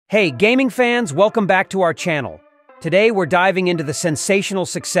Hey, gaming fans, welcome back to our channel. Today we're diving into the sensational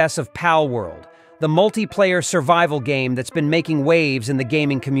success of Palworld, the multiplayer survival game that's been making waves in the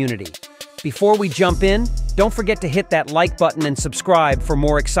gaming community. Before we jump in, don't forget to hit that like button and subscribe for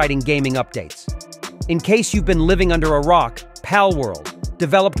more exciting gaming updates. In case you've been living under a rock, Palworld,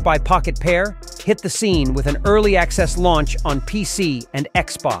 developed by Pocket Pair, hit the scene with an early access launch on PC and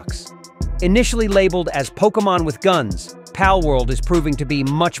Xbox. Initially labeled as Pokemon with Guns, Palworld is proving to be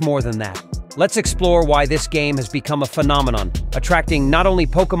much more than that. Let's explore why this game has become a phenomenon, attracting not only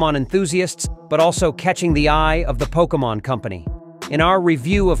Pokemon enthusiasts, but also catching the eye of the Pokemon Company. In our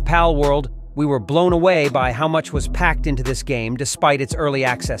review of Palworld, we were blown away by how much was packed into this game despite its early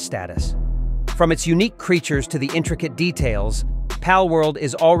access status. From its unique creatures to the intricate details, Palworld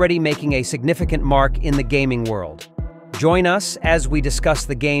is already making a significant mark in the gaming world. Join us as we discuss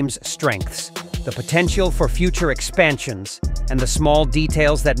the game's strengths, the potential for future expansions, and the small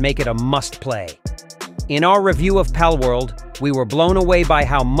details that make it a must-play. In our review of Palworld, we were blown away by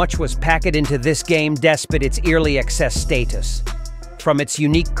how much was packed into this game despite its early access status. From its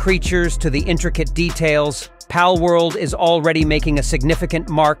unique creatures to the intricate details, Palworld is already making a significant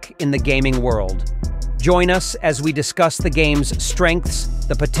mark in the gaming world. Join us as we discuss the game's strengths,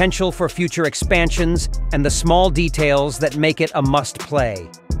 the potential for future expansions, and the small details that make it a must-play.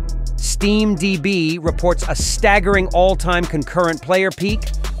 SteamDB reports a staggering all-time concurrent player peak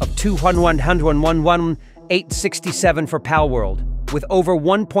of 211,867 for Palworld, with over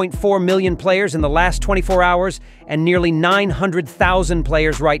 1.4 million players in the last 24 hours and nearly 900,000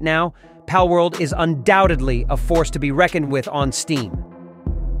 players right now. Palworld is undoubtedly a force to be reckoned with on Steam.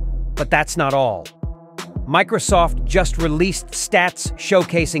 But that's not all. Microsoft just released stats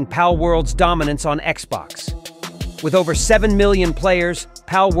showcasing Palworld's dominance on Xbox. With over 7 million players,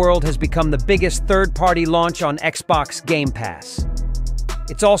 Palworld has become the biggest third-party launch on Xbox Game Pass.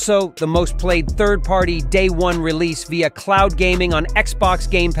 It's also the most played third-party day-one release via cloud gaming on Xbox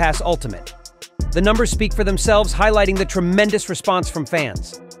Game Pass Ultimate. The numbers speak for themselves, highlighting the tremendous response from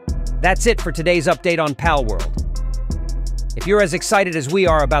fans. That's it for today's update on Palworld. If you're as excited as we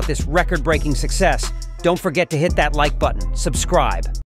are about this record-breaking success, don't forget to hit that like button, subscribe,